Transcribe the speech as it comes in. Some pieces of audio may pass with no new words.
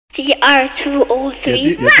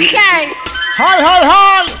TR203 Rockers!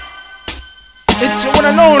 Hi! It's your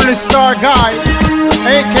one and only star guy,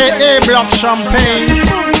 aka Black Champagne.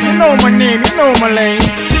 You know my name, you know my lane.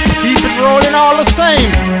 Keep it rolling all the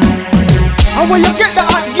same. And when you get the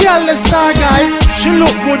hot girl, the star guy, she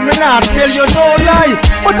look good, me not tell you no lie.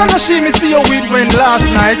 But I know she me see you with when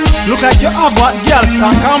last night. Look like you have hot girl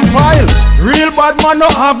stock and pile. Real bad man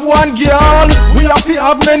don't have one girl. We have to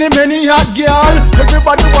have many hot girl.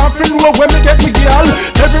 Everybody want to know when me get me girl.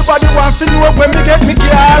 Everybody want to know when me get me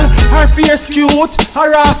girl. Her face cute,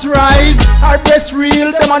 her ass rise, her breast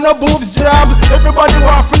real, them and no boobs job. Everybody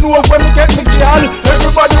want to know when me get me girl.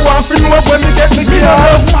 Everybody want to know when me get me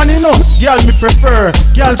girl. Man, you know, girl me prefer.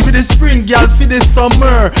 Girl for the spring, girl for the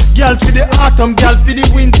summer, girl for the autumn, girl for the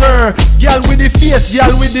winter. Girl with the face, girl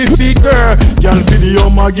with the figure. Girl for the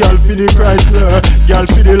Hummer, girl for the Chrysler. Girl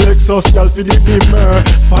for the Lexus, girl for the Beamer.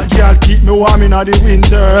 Fat girl keep me warm in the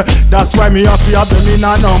winter. That's why me happy have them in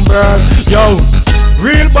a number. Yo,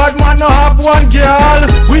 real bad man no have one girl.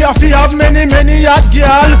 We have to have many hot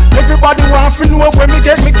girl. Everybody want to know when me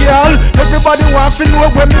get me girl. Everybody want to know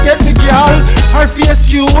when me get me girl. Her face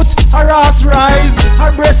cute, her ass rise,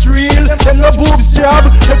 her breast real, them no boobs job.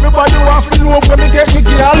 Everybody want to know when me get me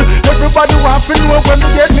girl. Everybody want to know when me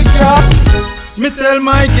get me girl. Me tell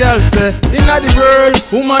my girl say, inna the world,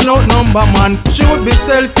 woman out number man. She would be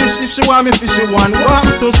selfish if she want me fishy one. Want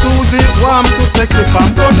me to Susie, want me to sexy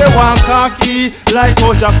fam. Don't they want cocky like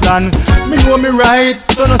Oja plan. Me know me right,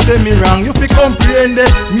 so no say me wrong. You fi comprehend it,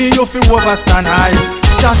 me you fi overstand high.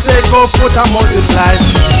 Just say go put a multiply.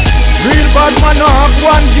 Real bad man no have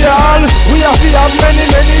one girl. We have to have many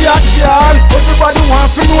hot girl. Everybody want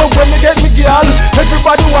to know when me get me girl.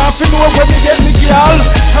 Everybody want to know when me get me girl.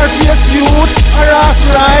 Her face cute, her ass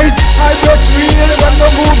rise, her breast real, when no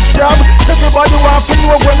boobs job. Everybody want to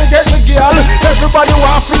know when me get me girl. Everybody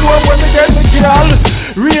want to know when me get me girl.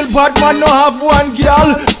 Real bad man no have one girl.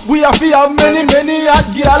 We have to have many hot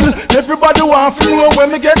girl. Everybody want to know when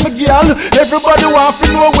me get me girl. Everybody want to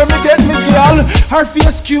know when me get me girl. Her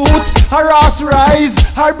face cute, her ass rise,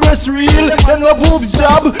 her breast real, then no boobs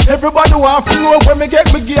job. Everybody want to know when me get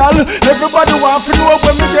me girl. Everybody want to know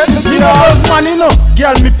when me get me girl. Man, you know,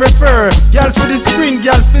 girl me prefer. Girl for the spring,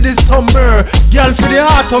 girl for the summer, girl for the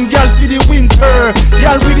autumn, girl for the winter.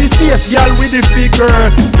 Girl with the face, girl with the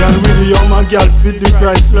figure. Girl with the Hummer, girl for the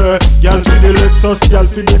Chrysler. Girl for the Lexus, girl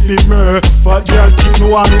for the Beamer. Fat girl keep me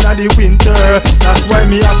warm in the winter. That's why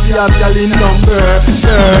me happy have girl in number.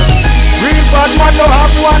 Real bad man don't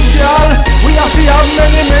have one girl. We have to have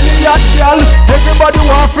many hot girl. Everybody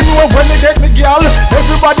want to know when me get me girl.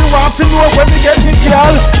 Everybody want to know when me get me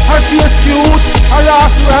girl. Her face cute, her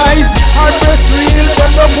ass rise, her breast real,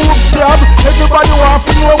 them no boobs job. Everybody want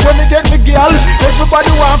to know when me get me girl.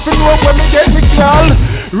 Everybody want to know when me get me girl.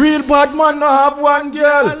 Real bad man no have one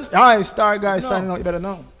girl. Aye, star guy signing out, you better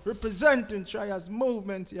know. Representing Trials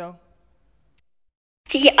movement, yo.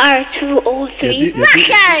 TR203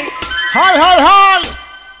 Rockers! Hi!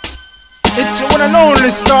 It's your one and only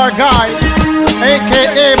star guy,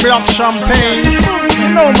 aka Black Champagne. You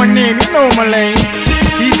know my name, you know my lane.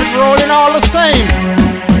 Keep it rolling all the same.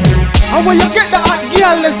 And when you get the hot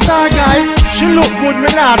girl, the star guy, she look good,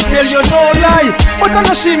 me not tell you no lie. But I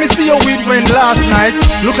know she me see you with when last night.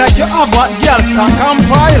 Look like you have hot girl stock and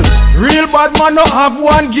pile. Real bad man don't have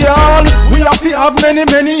one girl. We have to have many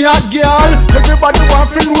hot girl. Everybody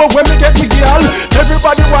want to know when me get me girl.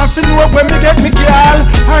 Everybody want to know when me get me girl.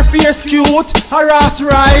 Her face cute, her ass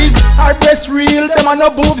rise, her breast real, them and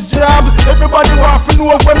no boobs job. Everybody want to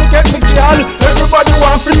know when me get me girl. Everybody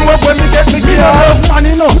want to know when me get me girl. Man,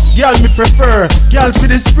 you know, girl me prefer. Girl for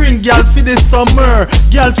the spring, girl for the summer,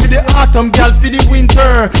 girl for the autumn, girl for the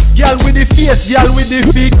winter. Girl with the face, girl with the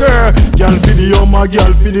figure. Girl for the Hummer, girl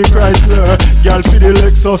for the Chrysler. Girl for the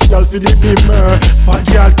Lexus, girl for the Beamer. Fat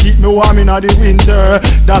girl keep me warm in the winter.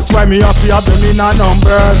 That's why me happy have them in a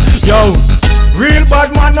number. Yo, real bad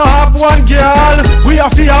man no have one girl. We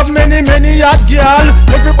have to have many hot girl.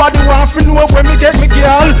 Everybody want to know when me get me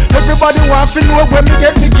girl. Everybody want to know when me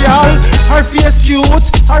get me girl. Her face cute,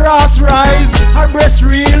 her ass rise, her breast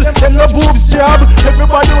real, them no boobs job.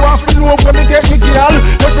 Everybody want to know when me get me girl.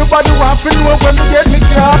 Everybody want to know when me get me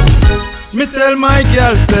girl. Me tell my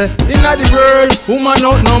girl say, inna the world, woman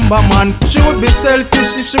out number man. She would be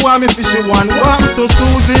selfish if she want me fishy one. Want me to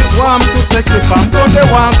Susie, want me to sexy fam. Don't they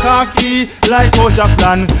want cocky like Oja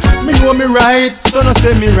plan. Me know me right, so no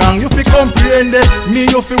say me wrong. You fi comprehend it, me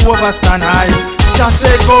you fi overstand high. Just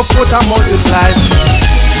say go put a multiply.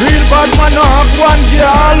 Real bad man no have one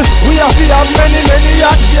girl. We have to have many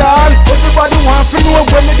hot girl. Everybody want to know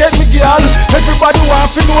when me get me girl. Everybody want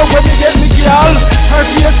to know when me get me girl. Her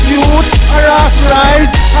face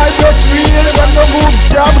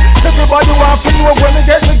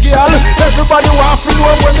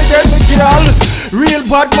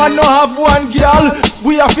bad man no have one girl.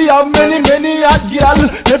 We have to have many hot girl.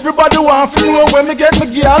 Everybody want to know when me get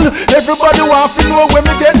me girl. Everybody want to know when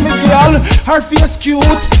me get me girl. Her face cute,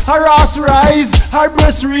 her ass rise, her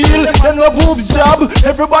breast real, then no boobs job.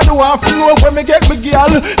 Everybody want to know when me get me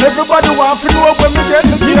girl. Everybody want to know when me get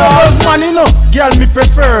me girl. You know man, you know, girl me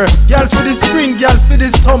prefer. Girl for the spring, girl for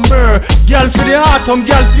the summer, girl for the autumn,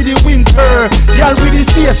 girl for the winter. Girl with the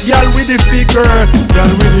face, girl with the figure,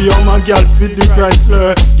 girl with the young man, girl for the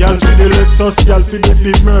Chrysler, girl for the Lexus, girl for the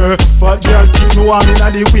Beamer. Fat girl keep me warm in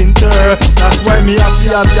the winter. That's why me have to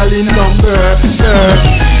have girl in number.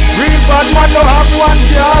 Real bad man no have one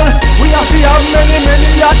girl. We have to have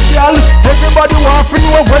many hot girl. Everybody want to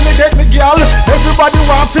know when me get me girl. Everybody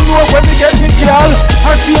want to know when me get me girl.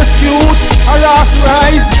 Her face cute, her ass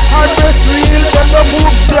rise, her breast real, then the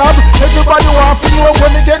boobs job. Everybody want to know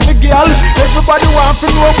when me get me girl. Everybody want to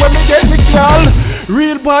know when me get me girl.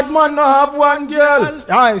 Real bad man no have one girl.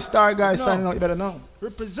 Aye, Star Guy signing out, you better know.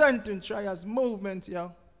 Representing Trias movement,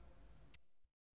 yo.